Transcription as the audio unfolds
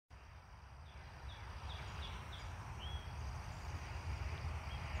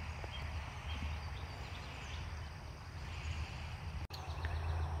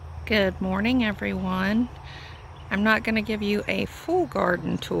Good morning, everyone. I'm not going to give you a full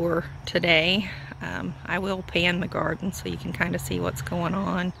garden tour today. I will pan the garden so you can kind of see what's going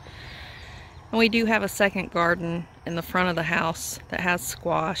on. And we do have a second garden in the front of the house that has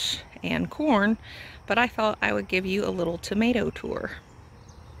squash and corn, but I thought I would give you a little tomato tour.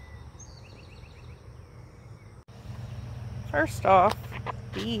 First off,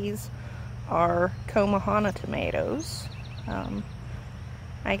 these are Komahana tomatoes.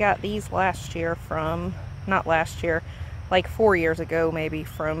 I got these last year from, not last year, like 4 years ago maybe,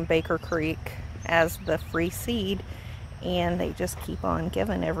 from Baker Creek as the free seed, and they just keep on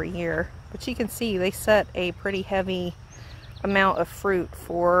giving every year. But you can see they set a pretty heavy amount of fruit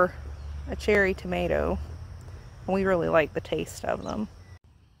for a cherry tomato. We really like the taste of them.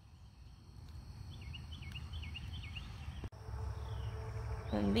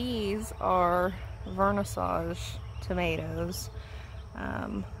 And these are vernissage tomatoes.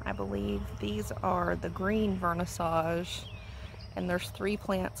 I believe these are the green vernissage, and there's 3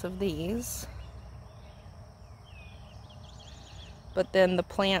 plants of these. But then the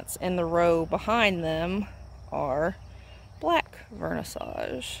plants in the row behind them are black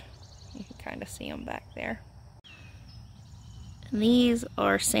vernissage. You can kind of see them back there. And these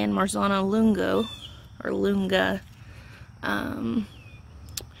are San Marzano lungo, or lunga.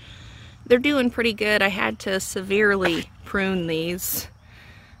 They're doing pretty good. I had to severely prune these.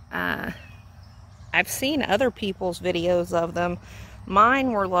 I've seen other people's videos of them.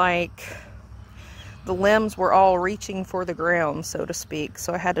 Mine were like, the limbs were all reaching for the ground, so to speak,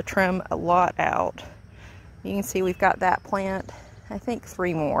 so I had to trim a lot out. You can see we've got that plant, I think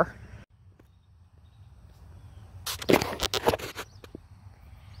 3 more.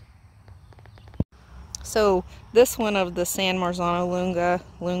 So this one of the San Marzano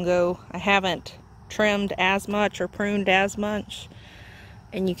lungo, I haven't trimmed as much or pruned as much,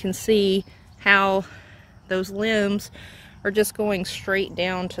 and you can see how those limbs are just going straight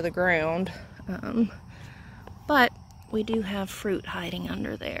down to the ground. But we do have fruit hiding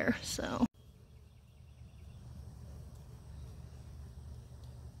under there, so.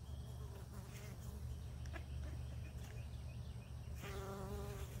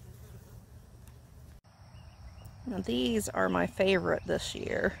 Now these are my favorite this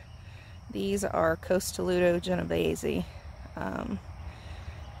year. These are Costoluto Genovese.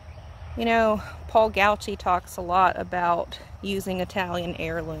 You know, Paul Gauci talks a lot about using Italian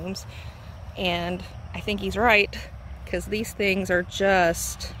heirlooms, and I think he's right, because these things are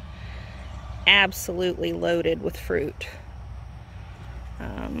just absolutely loaded with fruit.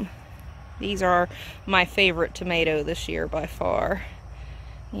 These are my favorite tomato this year by far.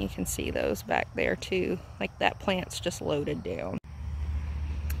 You can see those back there too, like that plant's just loaded down.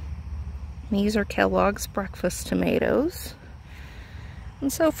 These are Kellogg's breakfast tomatoes,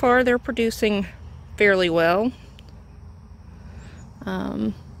 and so far they're producing fairly well.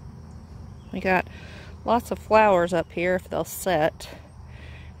 We got lots of flowers up here if they'll set,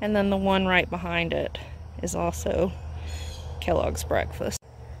 and then the one right behind it is also Kellogg's breakfast.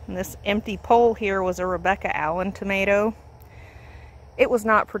 And this empty pole here was a Rebecca Allen tomato. It was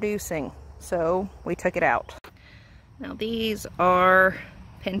not producing, so we took it out. Now these are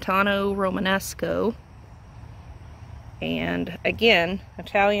Pantano Romanesco, and again,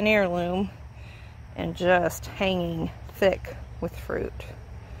 Italian heirloom, and just hanging thick with fruit.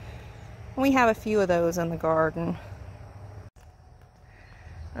 We have a few of those in the garden.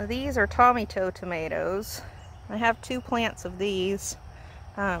 Now these are Tomito tomatoes. I have 2 plants of these.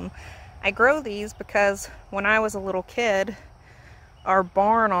 I grow these because when I was a little kid, our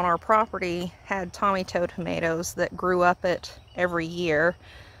barn on our property had Tomito tomatoes that grew up it every year.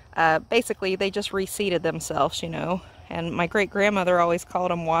 Basically, they just reseeded themselves, you know, and my great-grandmother always called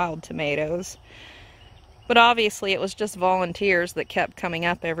them wild tomatoes. But obviously, it was just volunteers that kept coming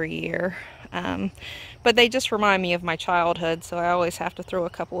up every year. But they just remind me of my childhood, so I always have to throw a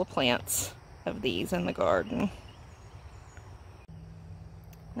couple of plants of these in the garden.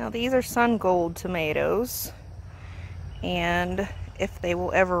 Now, these are Sun Gold tomatoes, and if they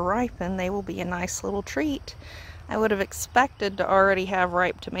will ever ripen, they will be a nice little treat. I would have expected to already have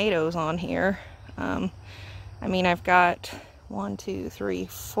ripe tomatoes on here. I mean, I've got 1, 2, 3,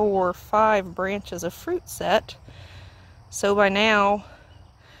 4, 5 branches of fruit set, so by now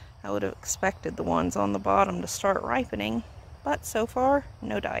I would have expected the ones on the bottom to start ripening, but so far,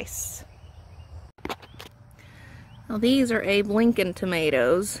 no dice. Now these are Abe Lincoln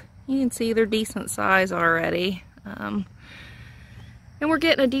tomatoes. You can see they're decent size already. And we're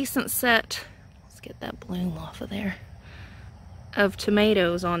getting a decent set, let's get that bloom off of there, of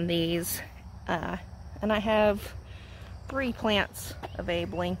tomatoes on these. And I have 3 plants of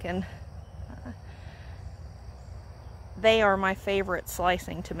Abe Lincoln. They are my favorite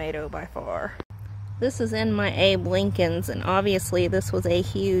slicing tomato by far. This is in my Abe Lincolns, and obviously this was a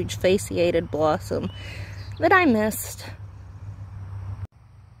huge fasciated blossom that I missed.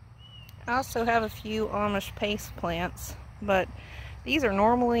 I also have a few Amish paste plants, but these are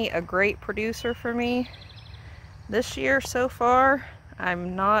normally a great producer for me. This year so far,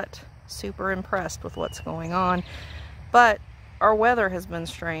 I'm not super impressed with what's going on, but our weather has been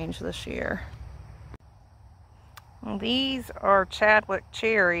strange this year. Well, these are Chadwick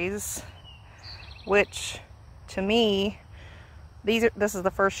cherries, which to me, this is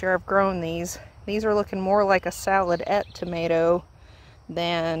the first year I've grown these. These are looking more like a saladette tomato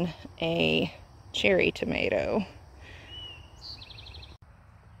than a cherry tomato.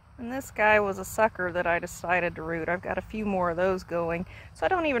 And this guy was a sucker that I decided to root. I've got a few more of those going, so I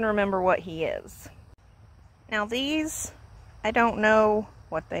don't even remember what he is. Now these, I don't know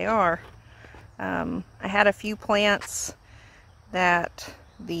what they are. I had a few plants that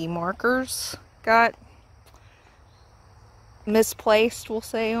the markers got misplaced, we'll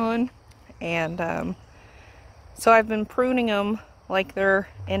say, on, and so I've been pruning them like they're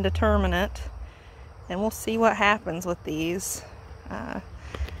indeterminate, and we'll see what happens with these.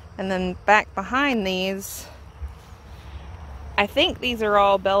 And then back behind these, I think these are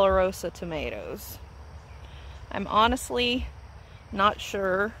all Bella Rosa tomatoes. I'm honestly not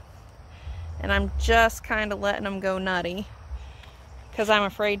sure, and I'm just kind of letting them go nutty because I'm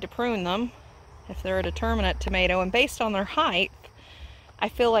afraid to prune them if they're a determinate tomato, and based on their height, I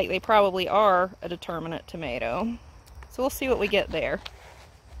feel like they probably are a determinate tomato. So we'll see what we get there.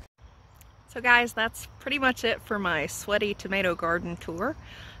 So guys, that's pretty much it for my sweaty tomato garden tour.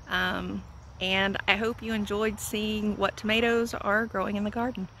 And I hope you enjoyed seeing what tomatoes are growing in the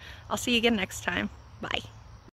garden. I'll see you again next time. Bye.